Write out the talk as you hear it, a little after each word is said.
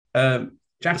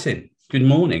Jatin, good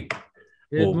morning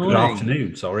Good or good morning.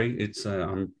 afternoon. Sorry,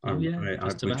 Oh yeah,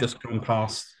 just we've about. just gone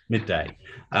past midday.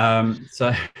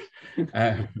 So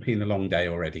been a long day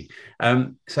already.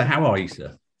 So how are you,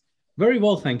 sir? Very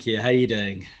well, thank you. How are you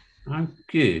doing? I'm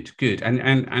good, good.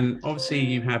 And obviously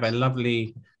you have a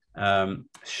lovely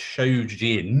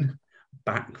Shojin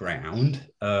background,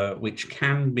 which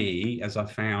can be, as I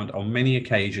found on many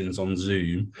occasions on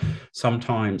Zoom,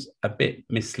 sometimes a bit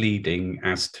misleading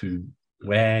as to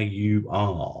where you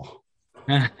are.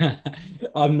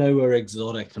 I'm nowhere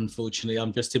exotic, unfortunately.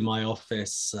 I'm just in my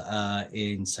office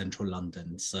in central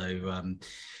London.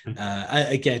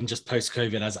 Again, just post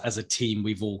COVID, as a team,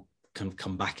 we've all kind of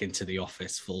come back into the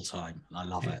office full time. I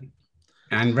love it.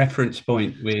 And reference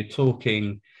point, we're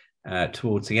talking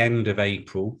towards the end of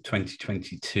April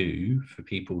 2022 for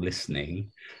people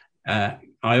listening. I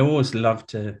always love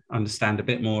to understand a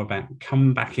bit more about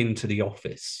come back into the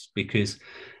office because,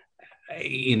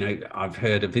 I've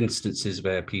heard of instances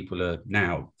where people are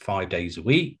now 5 days a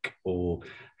week, or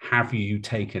have you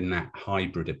taken that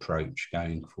hybrid approach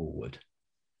going forward?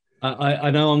 I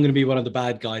know I'm going to be one of the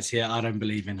bad guys here. I don't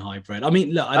believe in hybrid. I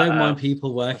mean, look, I don't Uh-oh. mind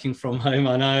people working from home.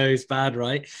 I know it's bad,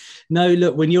 right? No,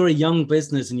 look, when you're a young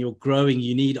business and you're growing,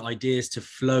 you need ideas to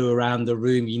flow around the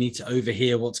room. You need to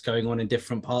overhear what's going on in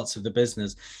different parts of the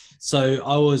business. So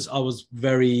I was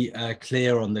very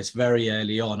clear on this very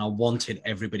early on. I wanted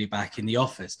everybody back in the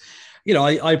office.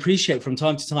 I appreciate from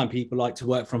time to time people like to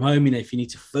work from home. If you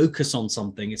need to focus on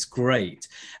something, it's great.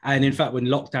 And in fact, when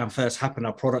lockdown first happened,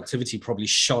 our productivity probably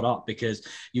shot up because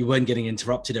you weren't getting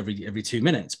interrupted every 2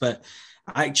 minutes. But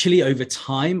actually, over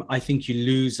time, I think you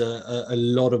lose a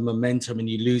lot of momentum and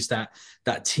you lose that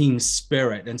team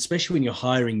spirit, and especially when you're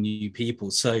hiring new people.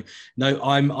 So no,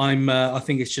 I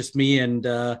think it's just me and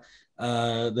I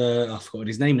forgot what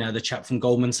his name now, the chap from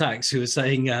Goldman Sachs who was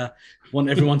saying want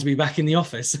everyone to be back in the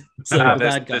office. So Ah, the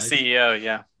bad the guys. CEO,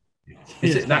 yeah.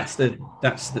 Is it Yeah.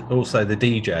 also the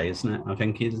DJ, isn't it? I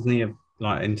think isn't he a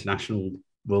like international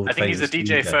world I think he's a famous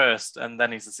DJ DJ? first, and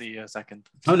then he's the CEO second.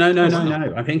 Oh no, no, Oh no, wow.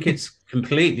 no. I think it's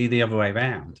completely the other way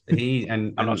around. He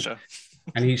I'm not sure.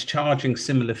 and he's charging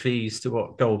similar fees to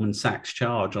what Goldman Sachs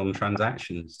charge on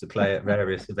transactions to play at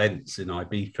various events in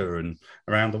Ibiza and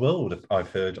around the world. I've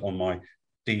heard on my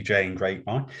DJing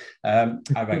grapevine. I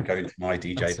won't go into my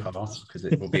DJ That's so past funny. because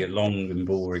it will be a long and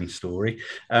boring story.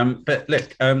 But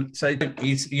look, so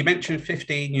you mentioned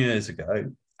 15 years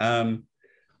ago.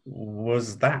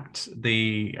 Was that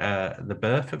the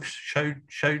birth of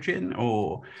Shojin,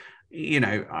 or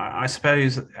I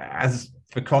suppose as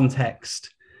for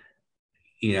context,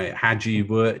 had you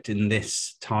worked in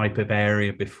this type of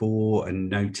area before and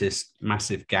noticed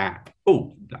massive gap?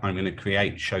 Oh, I'm going to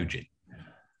create Shojin.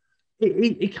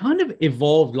 It kind of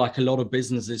evolved like a lot of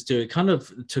businesses do. It kind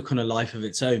of took on a life of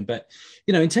its own. But,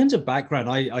 in terms of background,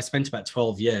 I spent about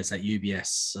 12 years at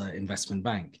UBS Investment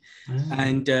Bank.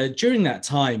 And during that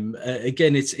time,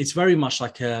 again, it's very much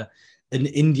like an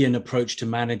Indian approach to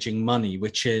managing money,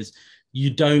 which is you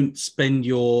don't spend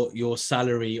your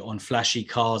salary on flashy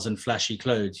cars and flashy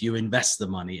clothes. You invest the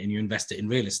money and you invest it in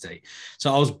real estate.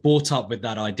 So I was brought up with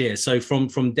that idea. So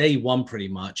from day one, pretty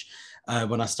much,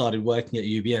 when I started working at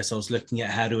UBS, I was looking at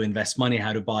how to invest money,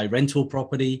 how to buy rental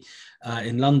property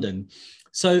in London.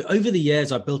 So over the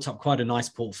years, I built up quite a nice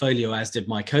portfolio, as did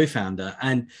my co-founder.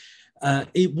 And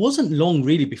it wasn't long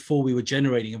really before we were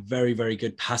generating a very, very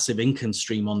good passive income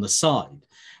stream on the side.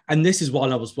 And this is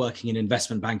while I was working in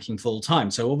investment banking full time.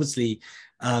 So obviously,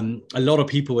 a lot of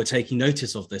people were taking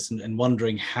notice of this and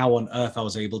wondering how on earth I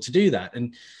was able to do that.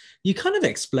 And you kind of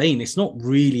explain it's not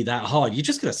really that hard. You're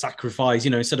just going to sacrifice,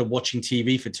 instead of watching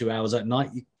TV for 2 hours at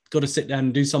night, you've got to sit down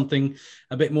and do something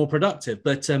a bit more productive.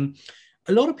 But a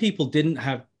lot of people didn't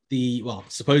have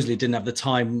supposedly didn't have the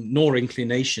time nor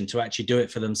inclination to actually do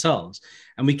it for themselves.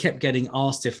 And we kept getting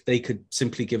asked if they could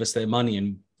simply give us their money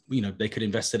and, they could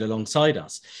invest it alongside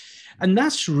us. And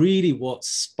that's really what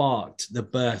sparked the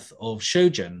birth of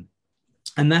Shojin.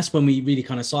 And that's when we really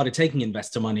kind of started taking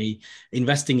investor money,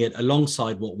 investing it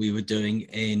alongside what we were doing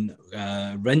in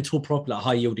rental property, like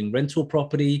high yielding rental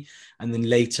property, and then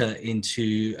later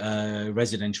into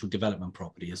residential development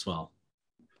property as well.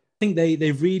 Think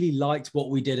they really liked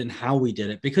what we did and how we did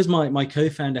it because my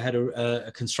co-founder had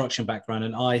a construction background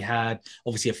and I had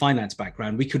obviously a finance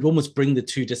background. We could almost bring the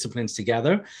two disciplines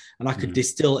together and I could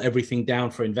distill everything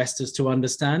down for investors to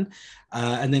understand.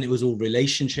 And then it was all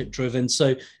relationship driven.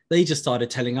 So they just started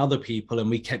telling other people and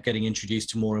we kept getting introduced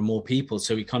to more and more people.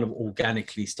 So we kind of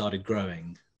organically started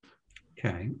growing.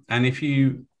 Okay. And if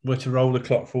you were to roll the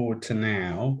clock forward to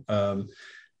now,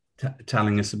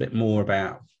 telling us a bit more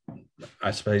about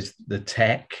I suppose the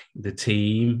tech, the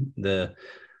team, the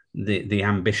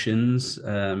ambitions.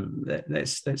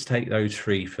 Let's take those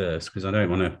three first, because I don't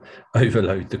want to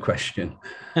overload the question.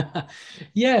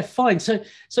 Yeah, fine. So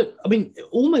I mean,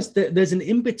 almost there's an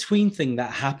in-between thing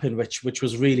that happened, which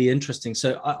was really interesting.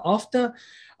 So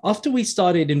after we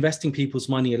started investing people's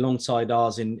money alongside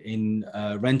ours in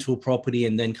rental property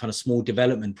and then kind of small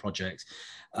development projects,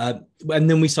 and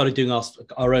then we started doing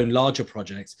our own larger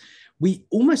projects, we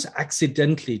almost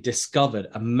accidentally discovered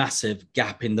a massive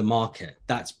gap in the market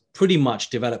that's pretty much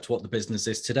developed what the business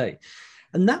is today.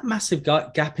 And that massive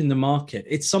gap in the market,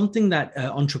 it's something that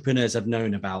entrepreneurs have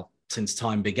known about since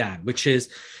time began, which is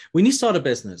when you start a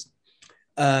business,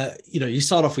 you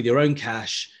start off with your own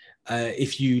cash.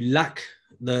 If you lack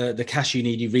the cash you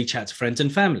need, you reach out to friends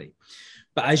and family.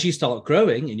 But as you start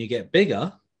growing and you get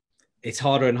bigger, it's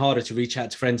harder and harder to reach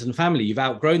out to friends and family. You've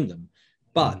outgrown them,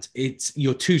 but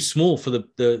you're too small for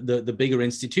the bigger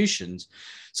institutions.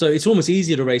 So it's almost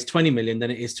easier to raise 20 million than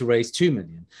it is to raise 2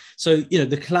 million. So,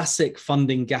 the classic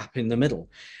funding gap in the middle.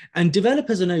 And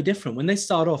developers are no different. When they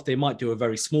start off, they might do a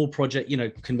very small project,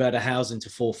 convert a house into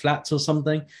 4 flats or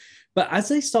something. But as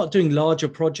they start doing larger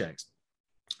projects,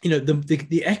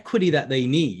 the equity that they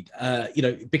need,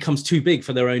 becomes too big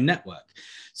for their own network.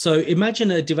 So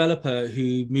imagine a developer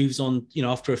who moves on,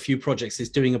 after a few projects, is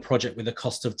doing a project with a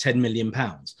cost of £10 million.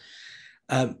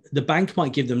 The bank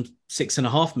might give them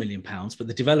 £6.5 million, but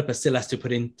the developer still has to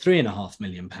put in £3.5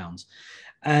 million.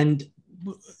 And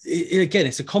again,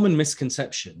 it's a common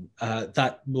misconception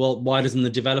that, well, why doesn't the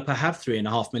developer have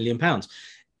 £3.5 million?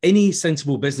 Any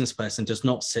sensible business person does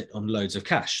not sit on loads of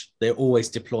cash. They're always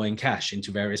deploying cash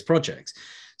into various projects.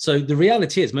 So the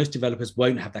reality is most developers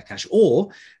won't have that cash,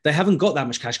 or they haven't got that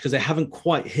much cash because they haven't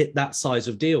quite hit that size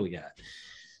of deal yet.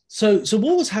 So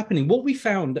what was happening? What we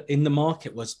found in the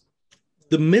market was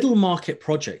the middle market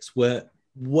projects were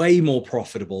way more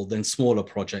profitable than smaller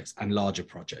projects and larger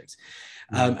projects.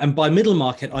 And by middle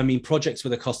market, I mean projects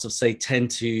with a cost of, say, 10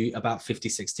 to about 50,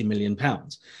 60 million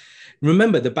pounds.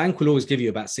 Remember, the bank will always give you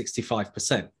about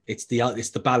 65%. It's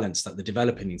the balance that the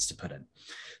developer needs to put in.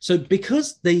 So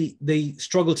because they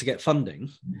struggle to get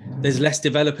funding, there's less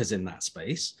developers in that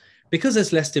space. Because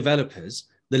there's less developers,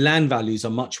 the land values are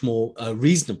much more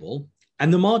reasonable,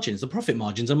 and the profit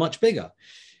margins are much bigger.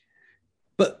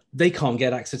 But they can't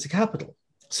get access to capital.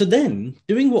 So then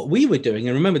doing what we were doing,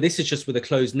 and remember, this is just with a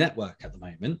closed network at the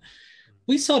moment,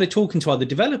 we started talking to other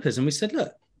developers and we said,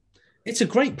 look, it's a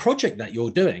great project that you're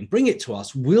doing. Bring it to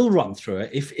us. We'll run through it.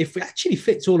 If it actually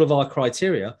fits all of our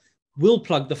criteria, we'll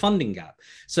plug the funding gap.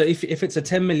 So if it's a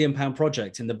 £10 million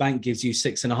project and the bank gives you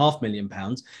 £6.5 million,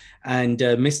 and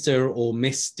Mr. or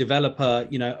Miss developer,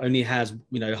 only has,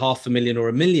 £500,000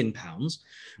 or £1 million,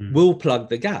 we'll plug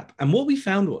the gap. And what we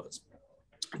found was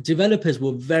developers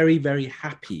were very, very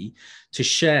happy to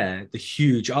share the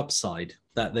huge upside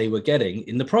that they were getting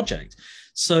in the project.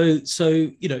 So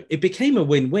it became a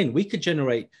win-win. We could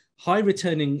generate high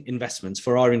returning investments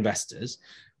for our investors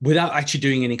without actually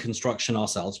doing any construction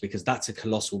ourselves, because that's a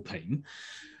colossal pain.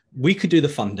 We could do the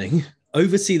funding,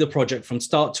 oversee the project from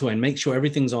start to end, make sure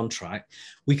everything's on track.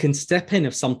 We can step in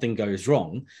if something goes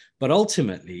wrong, but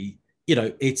ultimately,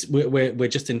 we're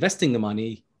just investing the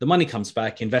money. The money comes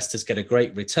back, investors get a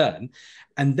great return.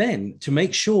 And then to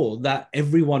make sure that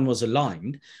everyone was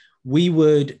aligned, we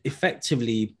would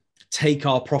effectively take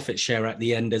our profit share at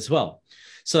the end as well.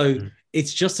 So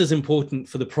it's just as important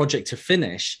for the project to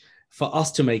finish for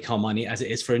us to make our money as it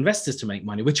is for investors to make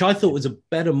money, which I thought was a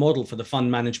better model for the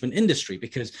fund management industry,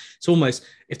 because it's almost,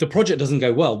 if the project doesn't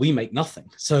go well, we make nothing.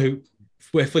 So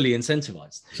we're fully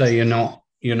incentivized. So you're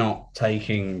not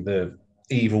taking the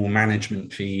evil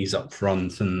management fees up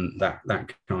front and that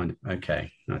kind of,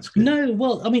 okay, that's good. No,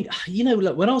 well, I mean,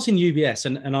 look, when I was in UBS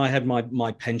and I had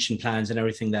my pension plans and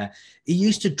everything there, it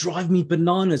used to drive me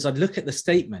bananas. I'd look at the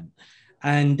statement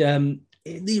and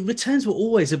the returns were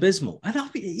always abysmal. And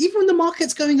even when the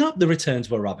market's going up, the returns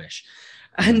were rubbish.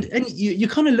 And you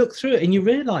kind of look through it and you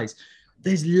realize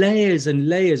there's layers and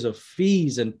layers of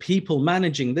fees and people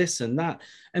managing this and that.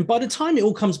 And by the time it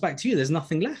all comes back to you, there's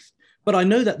nothing left. But I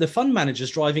know that the fund manager's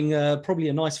driving probably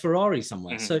a nice Ferrari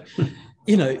somewhere. So,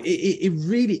 it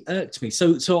really irked me.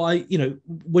 So I,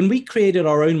 when we created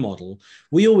our own model,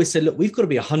 we always said, look, we've got to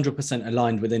be 100%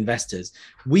 aligned with investors.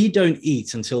 We don't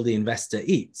eat until the investor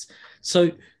eats. So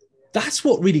that's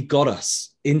what really got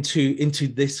us into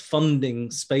this funding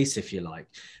space, if you like,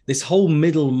 this whole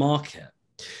middle market.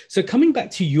 So coming back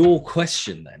to your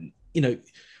question then,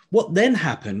 what then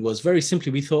happened was very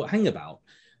simply, we thought, hang about.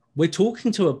 We're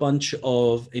talking to a bunch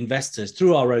of investors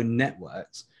through our own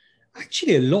networks.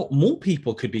 Actually, a lot more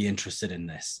people could be interested in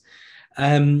this.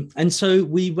 And so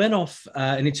we went off,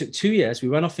 and it took 2 years. We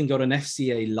went off and got an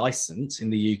FCA license in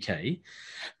the UK.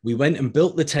 We went and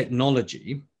built the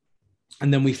technology.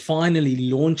 And then we finally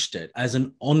launched it as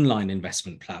an online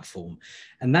investment platform.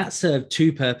 And that served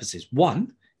two purposes.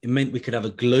 One, it meant we could have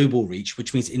a global reach,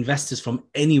 which means investors from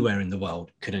anywhere in the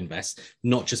world could invest,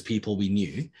 not just people we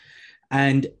knew.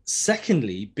 And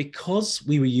secondly, because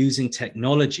we were using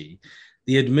technology,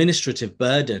 the administrative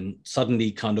burden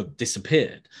suddenly kind of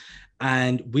disappeared.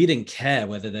 And we didn't care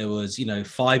whether there was,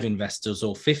 5 investors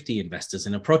or 50 investors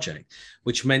in a project,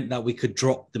 which meant that we could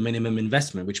drop the minimum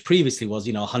investment, which previously was,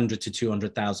 100 to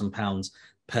 200,000 pounds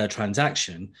per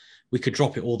transaction. We could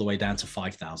drop it all the way down to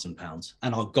 5,000 pounds.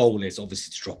 And our goal is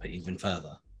obviously to drop it even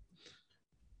further.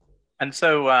 And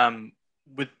so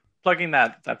with plugging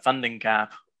that funding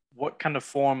gap, what kind of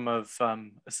form of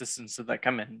assistance did that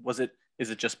come in? Is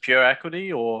it just pure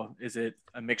equity, or is it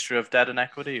a mixture of debt and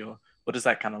equity, or what does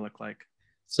that kind of look like?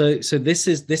 So this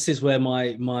is where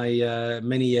my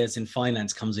many years in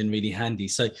finance comes in really handy.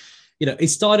 So, it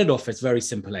started off as very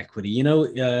simple equity.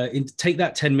 Take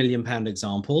that £10 million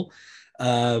example.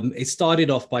 It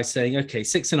started off by saying, okay,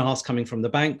 6.5 coming from the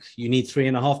bank. You need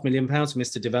 £3.5 million.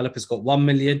 Mr. Developer's got 1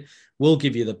 million. We'll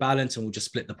give you the balance and we'll just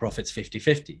split the profits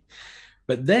 50-50.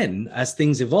 But then as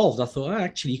things evolved, I thought,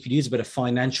 actually, you could use a bit of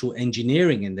financial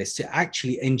engineering in this to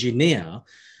actually engineer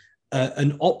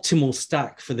an optimal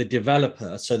stack for the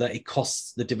developer so that it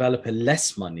costs the developer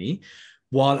less money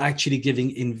while actually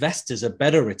giving investors a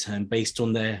better return based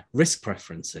on their risk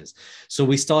preferences. So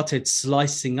we started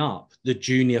slicing up the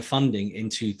junior funding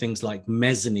into things like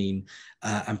mezzanine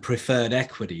and preferred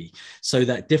equity so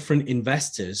that different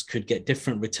investors could get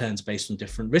different returns based on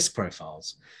different risk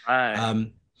profiles. Right.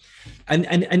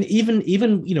 And even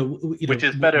which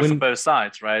is better for both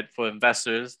sides, right? For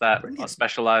investors that are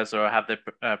specialized or have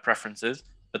their preferences,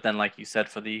 but then, like you said,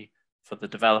 for the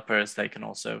developers, they can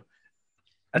also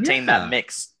attain that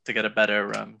mix to get a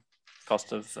better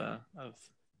cost of.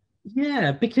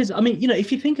 Yeah, because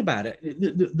if you think about it,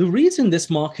 the reason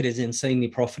this market is insanely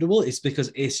profitable is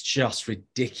because it's just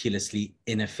ridiculously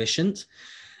inefficient,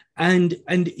 and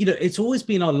it's always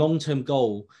been our long-term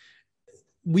goal.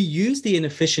 We use the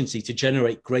inefficiency to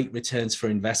generate great returns for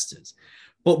investors,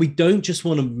 but we don't just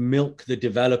want to milk the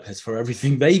developers for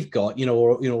everything they've got,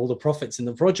 or all the profits in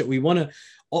the project. We want to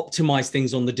optimize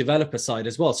things on the developer side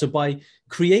as well. So by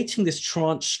creating this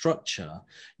tranche structure,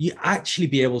 you actually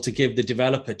be able to give the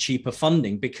developer cheaper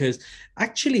funding, because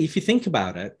actually, if you think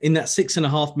about it, in that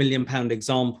 £6.5 million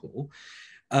example,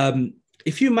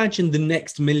 if you imagine the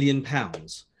next £1 million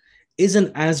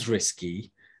isn't as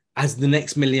risky as the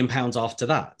next £1 million after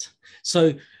that.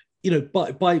 So,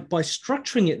 by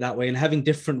structuring it that way and having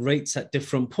different rates at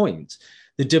different points,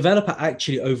 the developer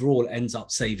actually overall ends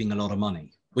up saving a lot of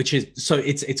money,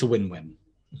 it's a win-win.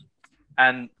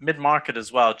 And mid-market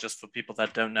as well, just for people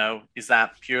that don't know, is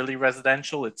that purely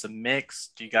residential? It's a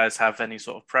mix. Do you guys have any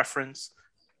sort of preference?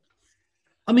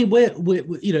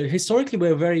 We're historically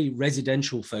we're very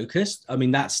residential focused.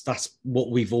 That's what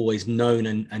we've always known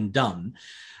and done.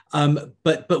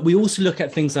 But we also look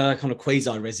at things that are kind of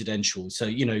quasi-residential.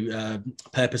 So,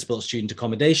 purpose-built student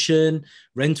accommodation,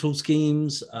 rental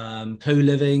schemes,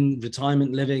 co-living,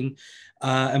 retirement living,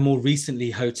 and more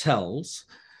recently, hotels.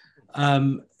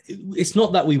 It's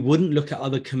not that we wouldn't look at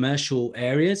other commercial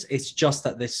areas. It's just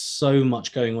that there's so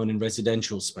much going on in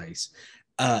residential space.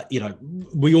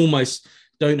 We almost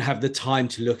don't have the time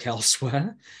to look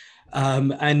elsewhere.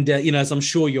 As I'm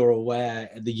sure you're aware,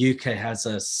 the UK has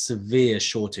a severe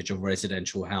shortage of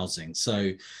residential housing.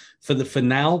 So for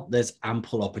now, there's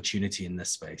ample opportunity in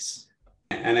this space.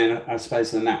 And then I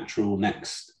suppose the natural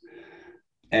next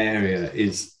area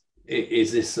is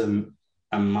this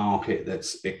a market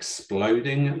that's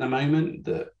exploding at the moment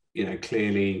that,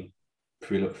 clearly,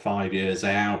 if we look 5 years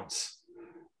out,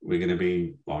 we're going to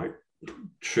be like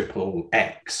triple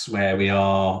X where we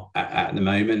are at the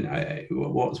moment.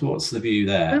 What's the view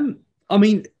there?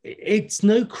 It's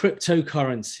no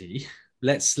cryptocurrency.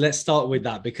 Let's start with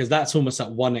that, because that's almost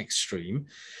at one extreme.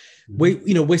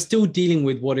 We're still dealing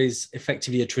with what is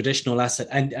effectively a traditional asset,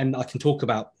 and I can talk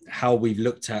about how we've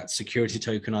looked at security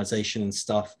tokenization and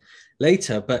stuff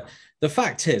later. But the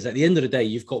fact is, at the end of the day,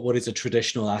 you've got what is a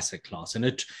traditional asset class,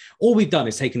 and all we've done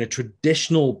is taken a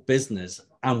traditional business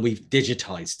and we've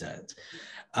digitized it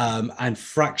and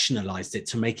fractionalized it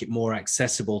to make it more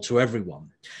accessible to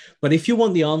everyone. But if you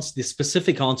want the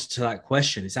specific answer to that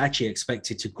question, it's actually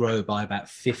expected to grow by about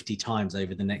 50 times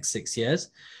over the next 6 years.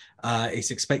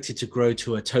 It's expected to grow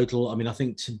to a total, I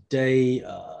think today,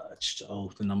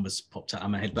 the numbers popped out of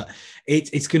my head, but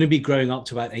it's going to be growing up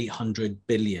to about 800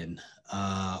 billion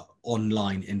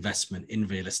online investment in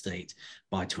real estate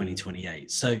by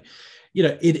 2028. So, you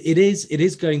know, it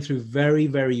is going through very,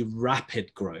 very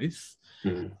rapid growth.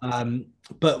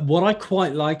 But what I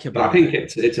quite like about, I think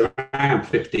it's around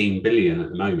 15 billion at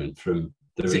the moment from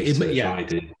the research I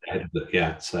did.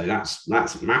 Yeah, so that's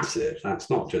massive. That's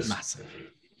not just massive.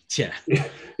 Yeah,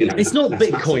 you know, it's not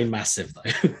Bitcoin massive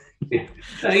though.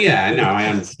 Yeah, no, I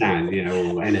understand. You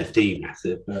know, or NFT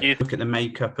massive. But you look at the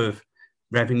makeup of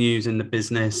revenues in the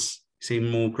business. See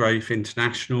more growth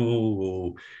international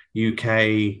or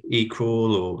UK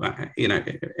equal, or you know,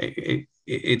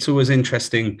 it's always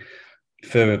interesting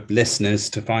for listeners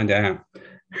to find out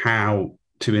how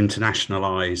to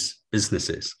internationalize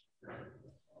businesses.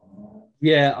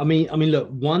 Yeah, I mean, look,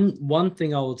 one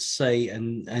thing I would say,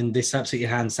 and this absolutely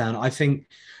hands down, I think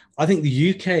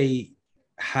the UK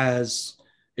has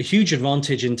a huge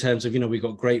advantage in terms of, you know, we've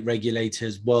got great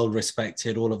regulators, well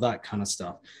respected, all of that kind of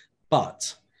stuff.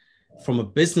 But from a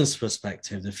business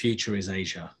perspective, the future is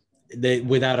Asia,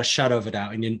 without a shadow of a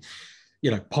doubt. And you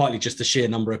know, partly just the sheer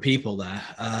number of people there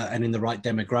and in the right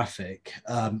demographic,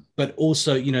 but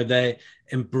also, you know, they're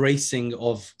embracing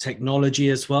of technology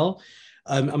as well.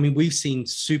 I mean, we've seen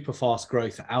super fast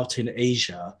growth out in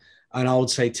Asia, and I would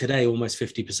say today almost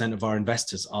 50% of our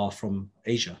investors are from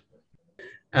Asia.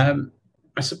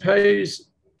 I suppose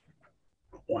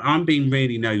I'm being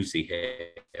really nosy here,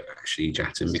 actually,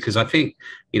 Jatin, because I think,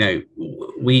 you know,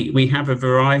 we have a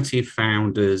variety of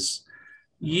founders,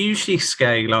 usually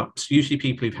scale ups, usually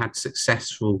people who've had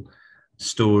successful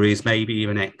stories, maybe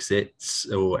even exits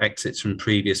or exits from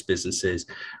previous businesses.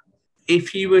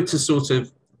 If you were to sort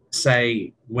of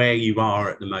say where you are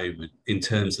at the moment in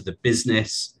terms of the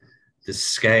business, the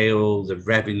scale, the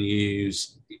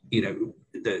revenues, you know,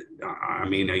 I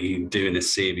mean, are you doing a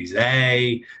Series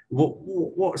A?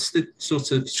 What's the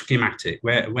sort of schematic?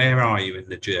 Where are you in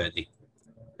the journey?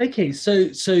 Okay, so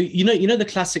you know the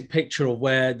classic picture of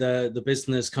where the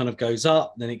business kind of goes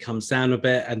up, then it comes down a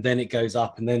bit, and then it goes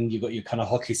up, and then you've got your kind of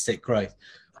hockey stick growth.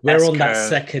 We're on that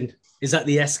second. Is that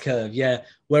the S curve? Yeah,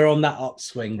 we're on that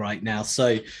upswing right now.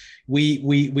 So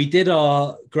we did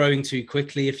our growing too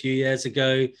quickly a few years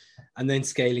ago, and then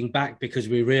scaling back because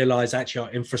we realized actually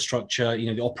our infrastructure, you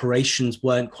know, the operations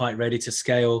weren't quite ready to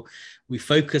scale. We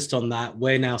focused on that.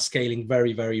 We're now scaling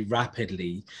very, very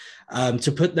rapidly.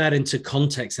 To put that into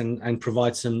context and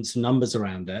provide some numbers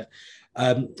around it,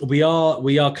 we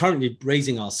are currently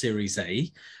raising our Series A.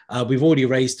 We've already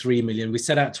raised 3 million. We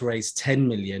set out to raise 10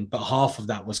 million, but half of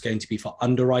that was going to be for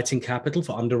underwriting capital,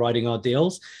 for underwriting our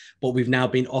deals. But we've now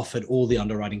been offered all the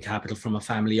underwriting capital from a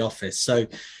family office. So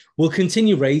we'll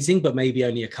continue raising, but maybe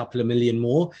only a couple of million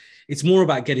more. It's more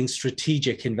about getting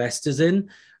strategic investors in.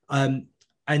 And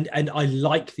I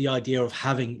like the idea of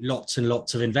having lots and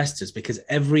lots of investors, because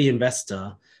every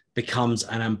investor becomes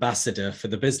an ambassador for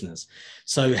the business.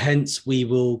 So hence we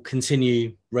will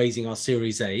continue raising our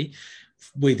Series A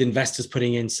with investors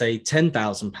putting in, say,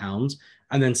 £10,000,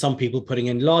 and then some people putting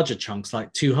in larger chunks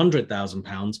like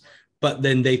 £200,000. But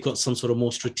then they've got some sort of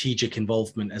more strategic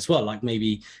involvement as well, like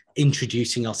maybe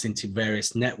introducing us into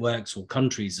various networks or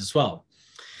countries as well.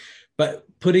 But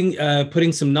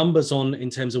putting some numbers on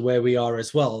in terms of where we are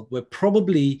as well, we're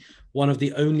probably one of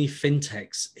the only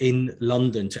fintechs in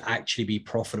London to actually be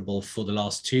profitable for the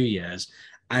last 2 years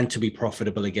and to be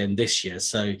profitable again this year.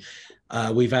 So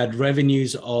we've had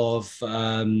revenues of,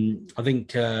 I think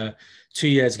 2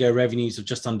 years ago, revenues of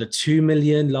just under 2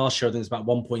 million. Last year, I think it's about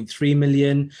 1.3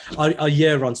 million. Our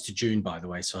year runs to June, by the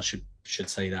way, so I should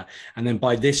say that. And then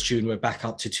by this June, we're back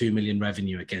up to 2 million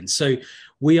revenue again. So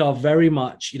we are very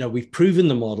much, you know, we've proven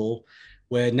the model.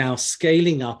 We're now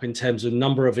scaling up in terms of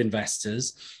number of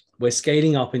investors. We're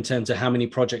scaling up in terms of how many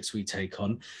projects we take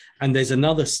on. And there's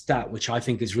another stat, which I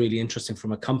think is really interesting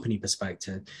from a company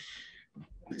perspective.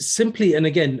 Simply, and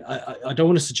again, I don't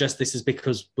want to suggest this is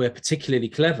because we're particularly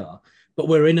clever, but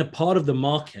we're in a part of the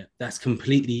market that's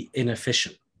completely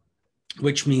inefficient,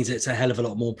 which means it's a hell of a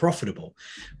lot more profitable.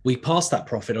 We pass that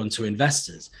profit on to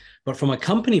investors. But from a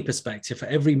company perspective, for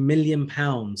every £1 million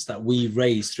that we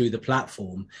raise through the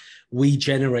platform, we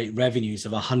generate revenues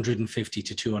of £150,000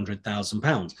 to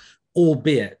 £200,000,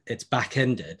 albeit it's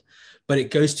back-ended. But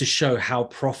it goes to show how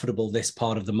profitable this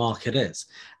part of the market is.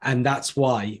 And that's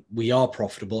why we are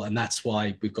profitable, and that's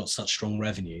why we've got such strong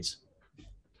revenues.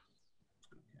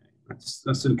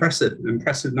 That's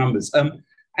impressive numbers.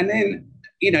 And then,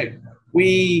 you know,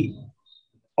 we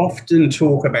often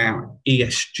talk about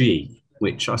ESG,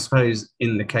 which I suppose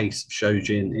in the case of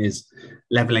Shojin is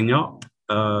leveling up,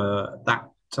 that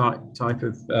type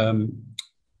of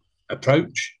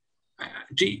approach.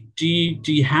 Do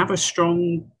you have a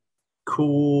strong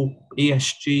core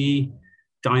ESG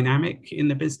dynamic in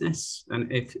the business?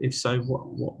 And if so,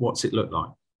 what's it look like?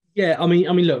 Yeah, I mean,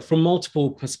 look, from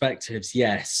multiple perspectives,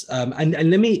 yes. And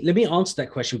let me answer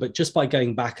that question, but just by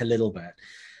going back a little bit.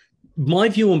 My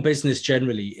view on business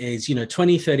generally is,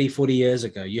 20, 30, 40 years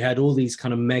ago, you had all these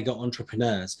kind of mega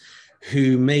entrepreneurs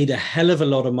who made a hell of a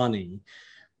lot of money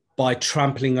by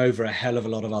trampling over a hell of a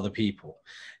lot of other people.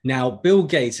 Now, Bill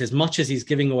Gates, as much as he's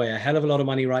giving away a hell of a lot of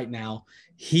money right now,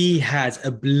 he has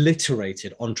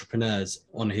obliterated entrepreneurs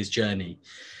on his journey.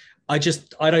 I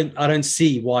don't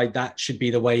see why that should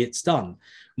be the way it's done.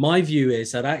 My view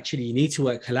is that actually you need to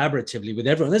work collaboratively with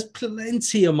everyone. There's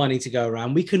plenty of money to go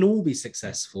around. We can all be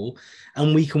successful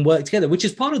and we can work together, which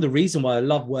is part of the reason why I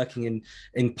love working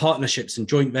in partnerships and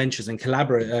joint ventures and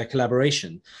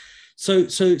collaboration. So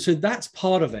that's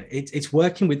part of it. It's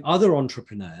working with other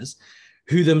entrepreneurs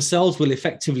who themselves will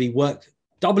effectively work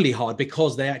doubly hard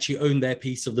because they actually own their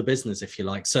piece of the business, if you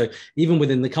like. So even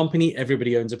within the company,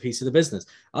 everybody owns a piece of the business.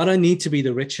 I don't need to be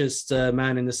the richest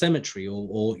man in the cemetery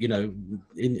or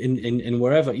in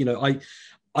wherever. There's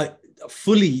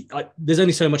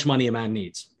only so much money a man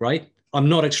needs, right? I'm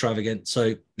not extravagant,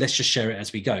 so let's just share it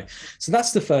as we go. So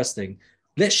that's the first thing.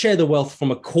 Let's share the wealth from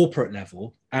a corporate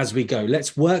level as we go.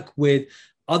 Let's work with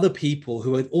other people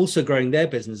who are also growing their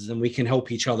businesses, and we can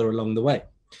help each other along the way.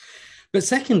 But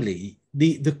secondly,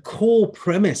 the core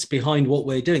premise behind what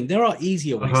we're doing, there are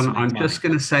easier ways to make money. I'm just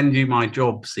going to send you my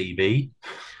job CV.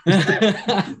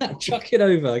 Chuck it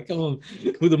over. Come on.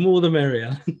 The more the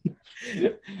merrier.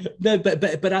 No, but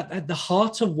at the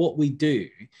heart of what we do,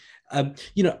 I've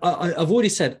already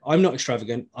said, I'm not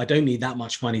extravagant. I don't need that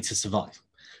much money to survive.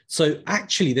 So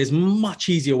actually, there's much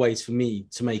easier ways for me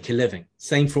to make a living.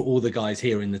 Same for all the guys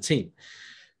here in the team.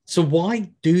 So why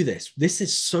do this? This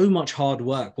is so much hard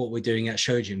work, what we're doing at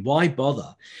Shojin. Why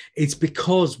bother? It's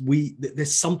because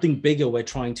there's something bigger we're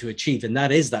trying to achieve, and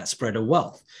that is that spread of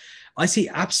wealth. I see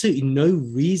absolutely no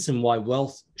reason why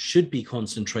wealth should be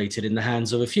concentrated in the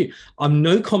hands of a few. I'm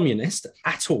no communist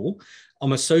at all.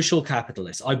 I'm a social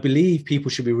capitalist. I believe people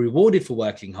should be rewarded for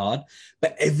working hard,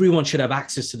 but everyone should have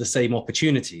access to the same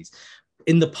opportunities.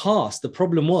 In the past, the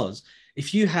problem was,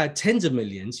 if you had tens of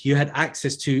millions, you had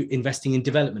access to investing in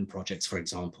development projects, for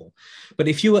example. But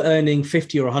if you were earning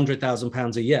 50 or 100,000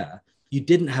 pounds a year, you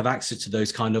didn't have access to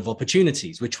those kind of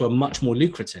opportunities, which were much more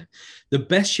lucrative. The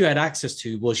best you had access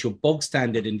to was your bog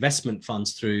standard investment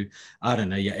funds through, I don't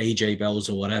know, your AJ Bells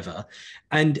or whatever.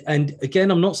 And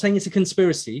again, I'm not saying it's a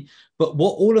conspiracy, but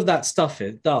what all of that stuff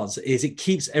it does is it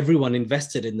keeps everyone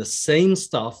invested in the same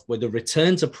stuff where the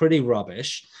returns are pretty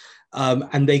rubbish.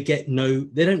 And they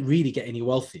don't really get any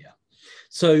wealthier.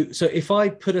 So if I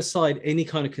put aside any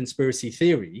kind of conspiracy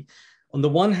theory, on the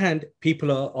one hand,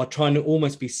 people are trying to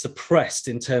almost be suppressed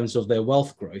in terms of their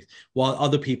wealth growth, while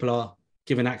other people are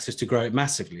given access to grow it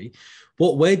massively.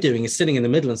 What we're doing is sitting in the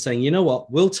middle and saying, you know what,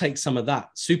 we'll take some of that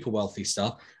super wealthy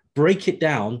stuff, break it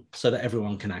down so that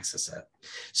everyone can access it.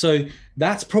 So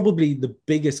that's probably the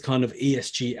biggest kind of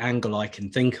ESG angle I can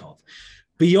think of.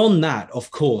 Beyond that,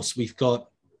 of course, we've got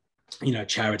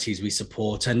charities we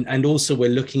support, and also we're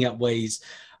looking at ways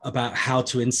about how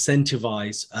to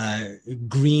incentivize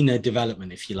greener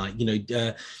development, if you like.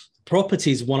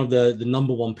 Property is one of the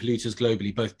number one polluters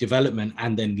globally, both development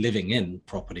and then living in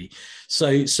property.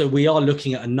 So we are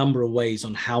looking at a number of ways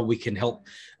on how we can help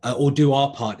or do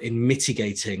our part in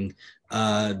mitigating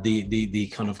the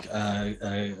kind of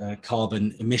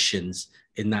carbon emissions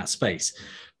in that space.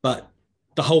 But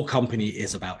the whole company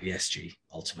is about ESG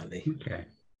ultimately. Okay.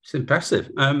 It's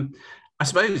impressive. I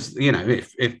suppose,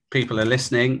 if people are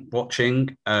listening,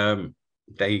 watching,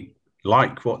 they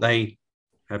like what they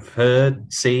have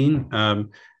heard, seen,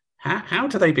 how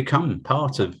do they become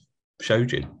part of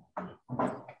Shojin?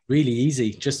 Really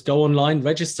easy. Just go online,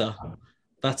 register.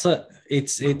 That's it.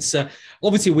 It's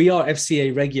obviously we are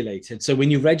FCA regulated. So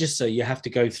when you register, you have to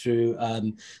go through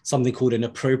something called an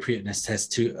appropriateness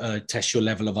test to test your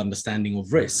level of understanding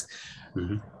of risk.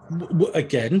 Mm-hmm.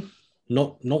 Again,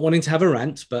 not wanting to have a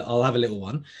rant, but I'll have a little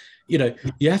one.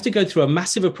 You have to go through a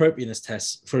massive appropriateness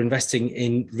test for investing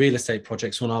in real estate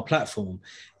projects on our platform.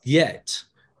 Yet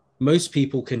most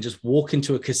people can just walk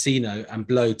into a casino and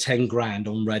blow 10 grand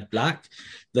on red black.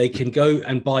 They can go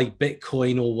and buy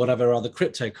Bitcoin or whatever other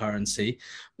cryptocurrency.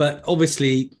 But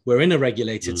obviously we're in a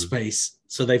regulated space,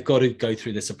 so they've got to go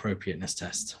through this appropriateness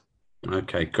test.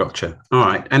 Okay, gotcha. All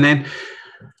right. And then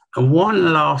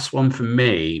one last one for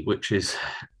me, which is,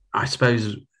 I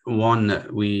suppose, one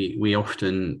that we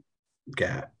often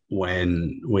get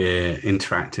when we're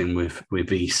interacting with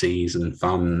VCs and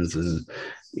funds and,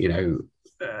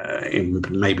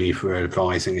 maybe if we're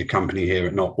advising a company here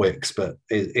at NotWicks, but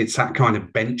it's that kind of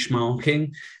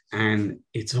benchmarking. And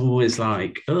it's always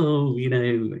like, oh,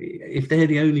 if they're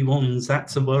the only ones,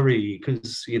 that's a worry,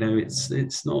 because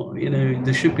it's not,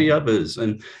 there should be others.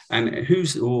 And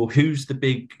who's the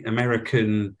big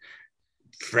American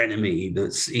frenemy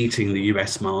that's eating the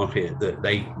US market that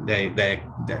they're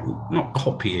not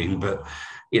copying, but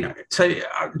so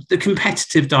the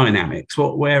competitive dynamics.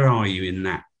 Where are you in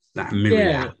that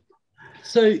myriad? Yeah.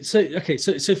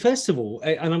 So first of all,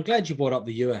 and I'm glad you brought up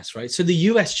the US, right? So the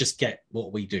US just get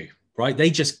what we do, right?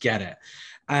 They just get it.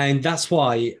 And that's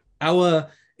why our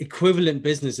equivalent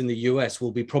business in the US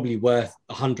will be probably worth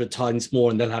 100 times more,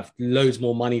 and they'll have loads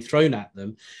more money thrown at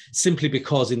them, simply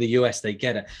because in the US they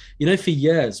get it. For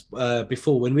years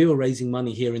before, when we were raising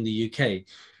money here in the UK,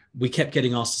 we kept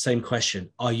getting asked the same question: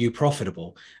 are you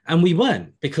profitable? And we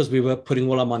weren't, because we were putting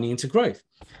all our money into growth.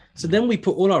 So then we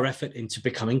put all our effort into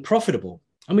becoming profitable,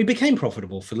 and we became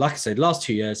profitable for, like I said, last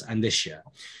 2 years and this year.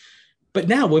 But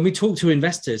now when we talk to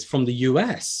investors from the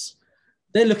US,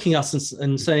 they're looking at us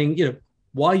and saying,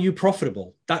 why are you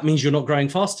profitable? That means you're not growing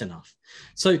fast enough.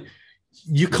 So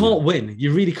you can't win.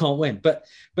 You really can't win. But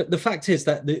the fact is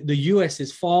that the US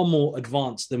is far more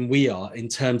advanced than we are in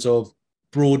terms of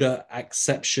broader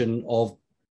acceptance of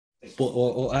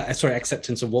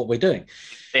acceptance of what we're doing.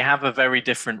 They have a very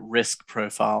different risk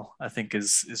profile, I think,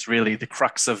 is really the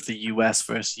crux of the US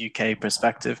versus UK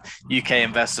perspective. UK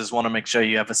investors want to make sure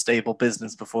you have a stable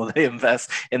business before they invest.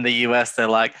 In the US, they're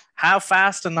like, how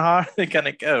fast and hard are they going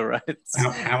to go, right?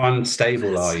 How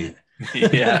unstable are you?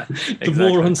 Yeah, exactly. The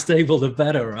more unstable, the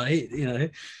better,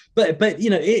 right? But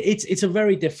it's a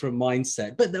very different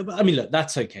mindset. But I mean, look,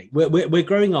 that's okay. We're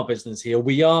growing our business here.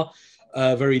 We are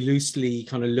very loosely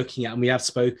kind of looking at, and we have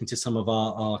spoken to some of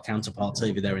our counterparts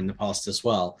over there in the past as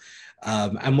well.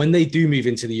 And when they do move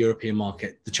into the European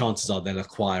market, the chances are they'll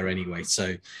acquire anyway.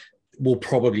 So we'll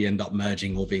probably end up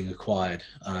merging or being acquired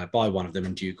by one of them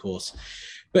in due course.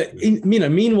 But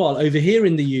meanwhile, over here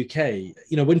in the UK,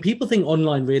 when people think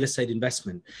online real estate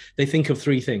investment, they think of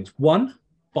three things. One,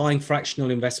 buying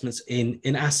fractional investments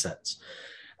in assets.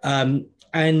 A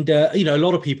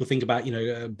lot of people think about,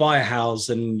 buy a house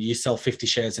and you sell 50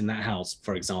 shares in that house,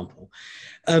 for example.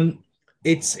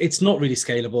 It's not really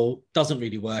scalable, doesn't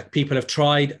really work. People have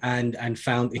tried and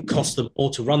found it costs them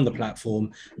more to run the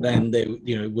platform than they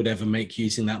would ever make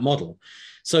using that model.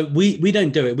 So we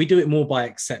don't do it. We do it more by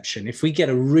exception. If we get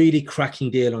a really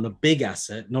cracking deal on a big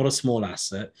asset, not a small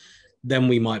asset, then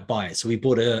we might buy it. So we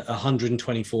bought a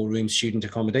 124 room student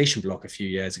accommodation block a few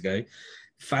years ago.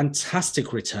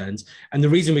 Fantastic returns. And the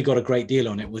reason we got a great deal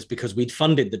on it was because we'd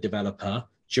funded the developer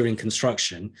during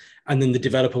construction. And then the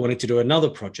developer wanted to do another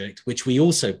project, which we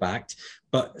also backed.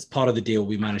 But as part of the deal,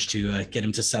 we managed to get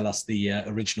him to sell us the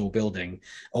original building,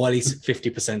 or at least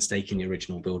 50% stake in the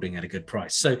original building at a good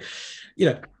price. So,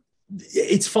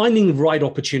 it's finding the right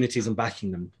opportunities and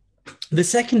backing them. The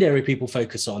second area people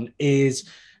focus on is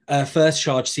first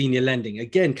charge senior lending.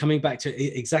 Again, coming back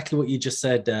to exactly what you just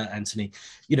said, Anthony,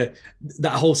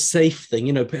 that whole safe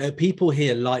thing, people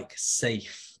here like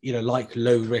safe, like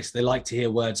low risk. They like to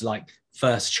hear words like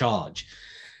first charge.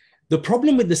 The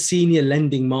problem with the senior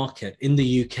lending market in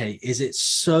the UK is it's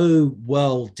so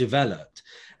well developed.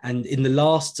 And in the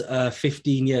last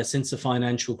 15 years since the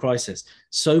financial crisis,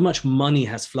 so much money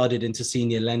has flooded into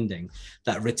senior lending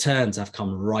that returns have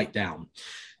come right down.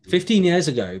 15 years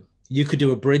ago, you could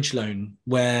do a bridge loan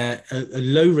where a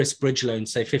low risk bridge loan,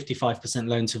 say 55%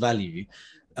 loan to value,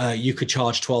 you could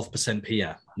charge 12% per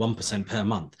year, 1% per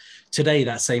month. Today,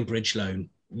 that same bridge loan,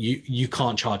 you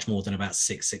can't charge more than about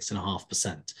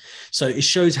 6.5%. So it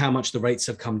shows how much the rates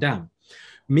have come down.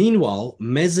 Meanwhile,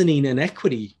 mezzanine and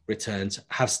equity returns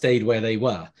have stayed where they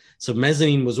were. So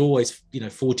mezzanine was always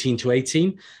 14 to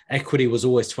 18, equity was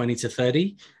always 20 to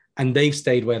 30, and they've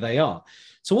stayed where they are.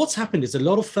 So what's happened is a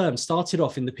lot of firms started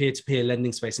off in the peer-to-peer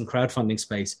lending space and crowdfunding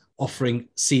space offering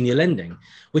senior lending,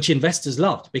 which investors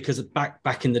loved because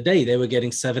back in the day, they were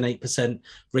getting 7-8%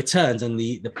 returns and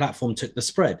the platform took the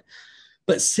spread.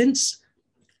 But since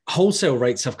wholesale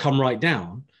rates have come right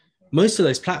down, most of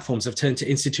those platforms have turned to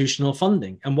institutional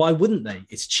funding. And why wouldn't they?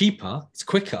 It's cheaper, it's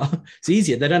quicker, it's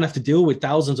easier. They don't have to deal with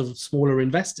thousands of smaller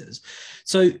investors.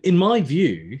 So in my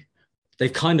view,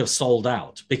 they've kind of sold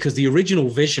out because the original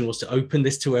vision was to open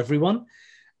this to everyone.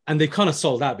 And they've kind of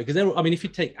sold out because if you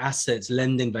take assets,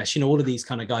 LendInvest, all of these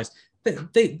kind of guys,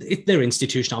 they're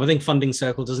institutional. I think Funding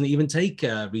Circle doesn't even take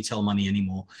retail money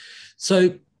anymore.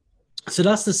 So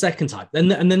that's the second type.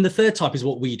 And then the third type is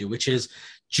what we do, which is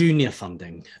junior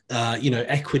funding,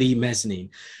 equity,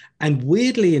 mezzanine. And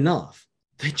weirdly enough,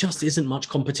 there just isn't much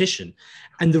competition.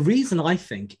 And the reason, I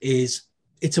think, is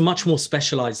it's a much more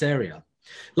specialized area.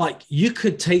 Like, you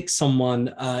could take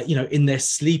someone, in their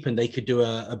sleep, and they could do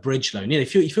a bridge loan.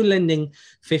 If you're lending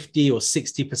 50 or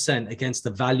 60% against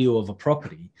the value of a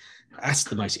property, that's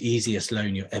the most easiest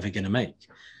loan you're ever going to make.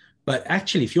 But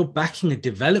actually, if you're backing a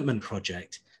development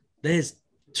project, there's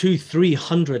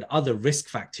 200-300 other risk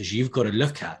factors you've got to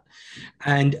look at.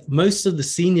 And most of the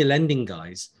senior lending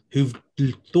guys who've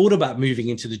thought about moving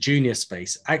into the junior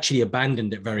space actually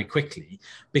abandoned it very quickly,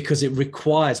 because it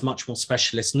requires much more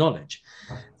specialist knowledge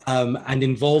and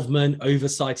involvement,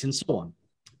 oversight, and so on.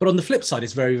 But on the flip side,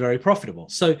 it's very, very profitable.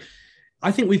 So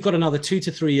I think we've got another 2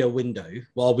 to 3 year window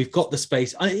while we've got the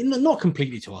space, not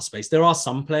completely to our space. There are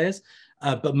some players,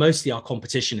 but mostly our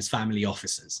competition is family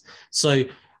offices. So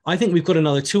I think we've got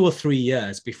another 2 or 3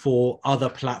 years before other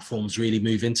platforms really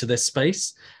move into this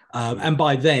space. And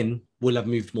by then, we'll have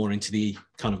moved more into the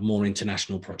kind of more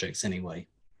international projects anyway.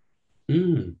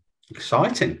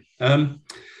 Exciting.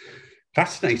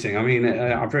 Fascinating. I mean,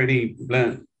 I've really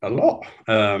learned a lot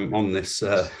on this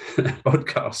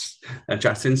podcast,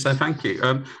 Jatin, so thank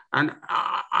you. And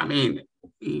I mean,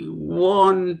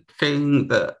 one thing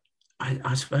that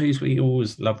I suppose we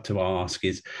always love to ask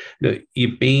is, look,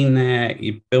 you've been there,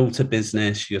 you've built a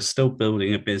business, you're still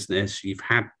building a business, you've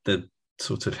had the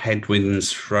sort of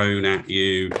headwinds thrown at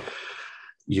you,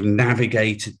 you've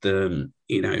navigated them,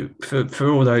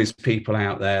 for all those people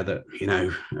out there that,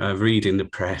 are reading the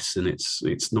press and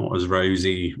it's not as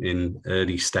rosy in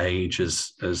early stage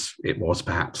as it was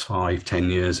perhaps 5-10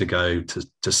 years ago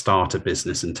to start a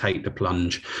business and take the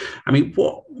plunge. I mean,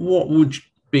 what would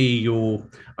be your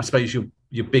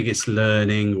biggest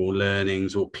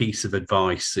learnings or piece of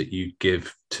advice that you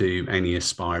give to any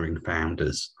aspiring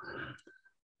founders?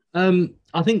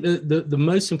 I think the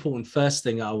most important first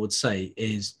thing I would say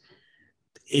is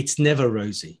it's never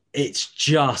rosy. It's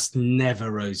just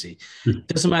never rosy.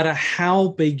 Doesn't matter how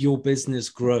big your business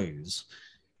grows.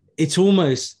 It's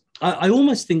almost, I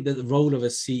almost think that the role of a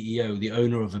CEO, the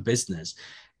owner of a business,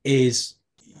 is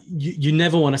you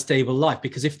never want a stable life,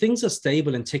 because if things are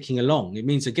stable and ticking along, it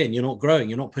means, again, you're not growing,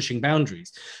 you're not pushing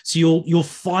boundaries. So you'll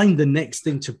find the next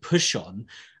thing to push on,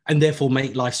 and therefore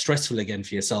make life stressful again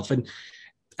for yourself.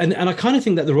 And I kind of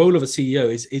think that the role of a CEO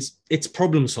is it's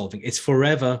problem solving. It's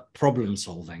forever problem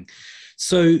solving.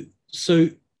 So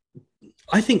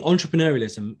I think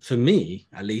entrepreneurialism, for me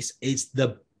at least, is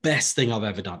the best thing I've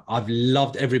ever done. I've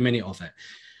loved every minute of it,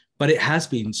 but it has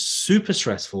been super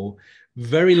stressful,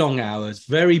 very long hours,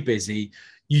 very busy.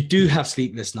 You do have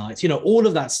sleepless nights, all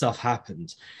of that stuff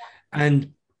happens.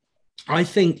 And I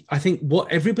think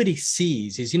what everybody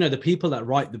sees is, the people that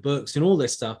write the books and all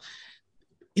this stuff,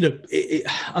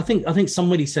 I think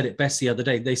somebody said it best the other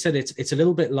day. They said it's a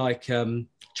little bit like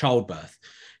childbirth.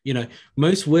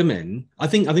 Most women, I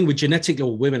think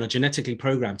women are genetically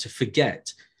programmed to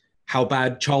forget how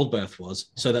bad childbirth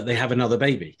was so that they have another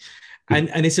baby.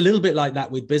 And it's a little bit like that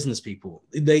with business people.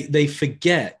 They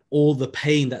forget all the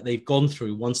pain that they've gone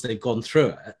through once they've gone through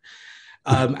it.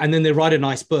 And then they write a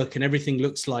nice book and everything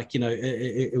looks like,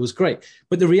 it was great.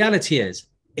 But the reality is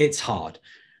it's hard.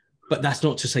 But that's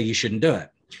not to say you shouldn't do it.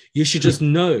 You should just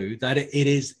know that it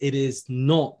is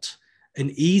not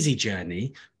an easy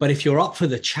journey, but if you're up for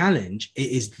the challenge, it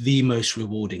is the most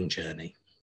rewarding journey.